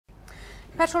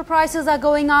Petrol prices are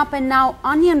going up and now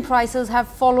onion prices have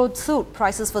followed suit.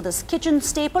 Prices for this kitchen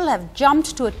staple have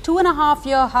jumped to a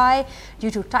 2.5-year high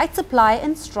due to tight supply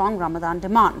and strong Ramadan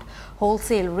demand.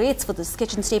 Wholesale rates for this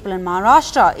kitchen staple in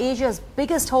Maharashtra, Asia's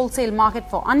biggest wholesale market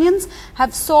for onions,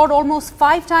 have soared almost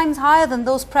 5 times higher than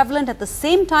those prevalent at the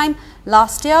same time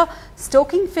last year,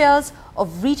 stoking fears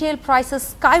of retail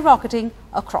prices skyrocketing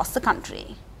across the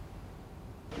country.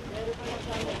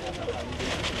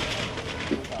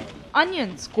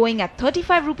 Onions going at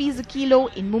 35 rupees a kilo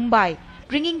in Mumbai,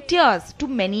 bringing tears to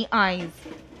many eyes.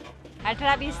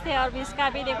 18-20 थे और 20 का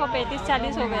भी देखो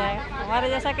 35-40 हो गया है. हमारे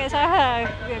जैसा कैसा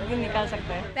निकाल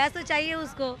सकते हैं? पैसा तो चाहिए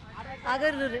उसको.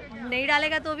 अगर नहीं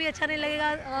डालेगा तो भी अच्छा नहीं लगेगा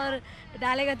और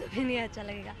डालेगा तो भी नहीं अच्छा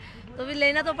लगेगा. तो भी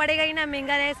लेना तो पड़ेगा ही ना,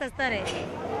 महंगा रहे सस्ता रहे.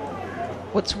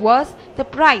 What's worse, the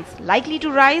price likely to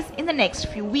rise in the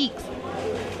next few weeks.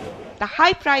 The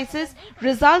high prices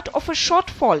result of a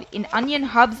shortfall in onion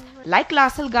hubs like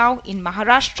Lasalgaon in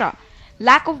Maharashtra.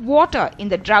 Lack of water in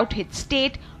the drought-hit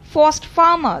state forced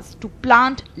farmers to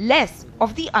plant less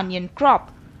of the onion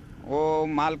crop. वो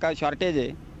माल का shortage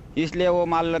है, इसलिए वो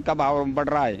माल का भाव बढ़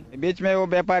रहा है. बीच में वो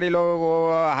व्यापारी लोग,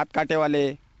 वो हाथ काटे वाले,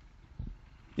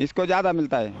 इसको ज़्यादा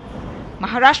मिलता है.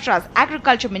 Maharashtra's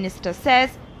agriculture minister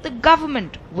says the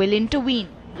government will intervene.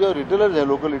 जो रिटेलर्स हैं,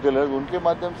 लोकल रिटेलर्स, उनके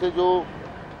माध्यम से जो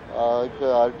एक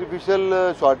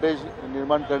आर्टिफिशियल शॉर्टेज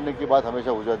निर्माण करने की बात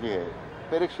हमेशा हो जाती है.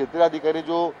 फिर एक क्षेत्रीय अधिकारी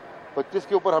जो 25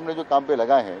 के ऊपर हमने जो काम पे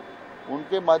लगाए हैं,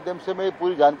 उनके माध्यम से मैं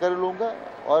पूरी जानकारी लूँगा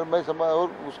और मैं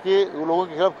और उसके लोगों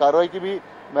के खिलाफ कार्रवाई की भी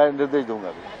मैं निर्देश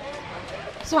दूंगा.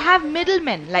 So have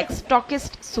middlemen like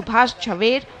stockist Subhash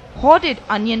Jhaver hoarded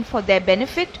onion for their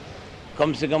benefit?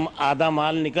 कम से कम आधा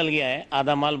माल निकल गया है,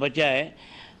 आधा माल बचा है.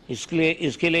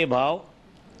 इसके लिए भाव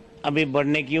अभी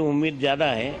बढ़ने की उम्मीद ज़्यादा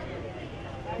है.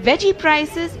 Veggie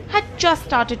prices had just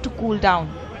started to cool down,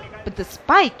 but the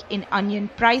spike in onion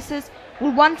prices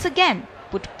will once again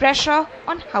put pressure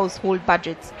on household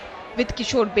budgets. With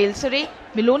Kishore Belsare,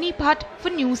 Miloni Bhatt for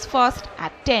News First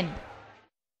at 10.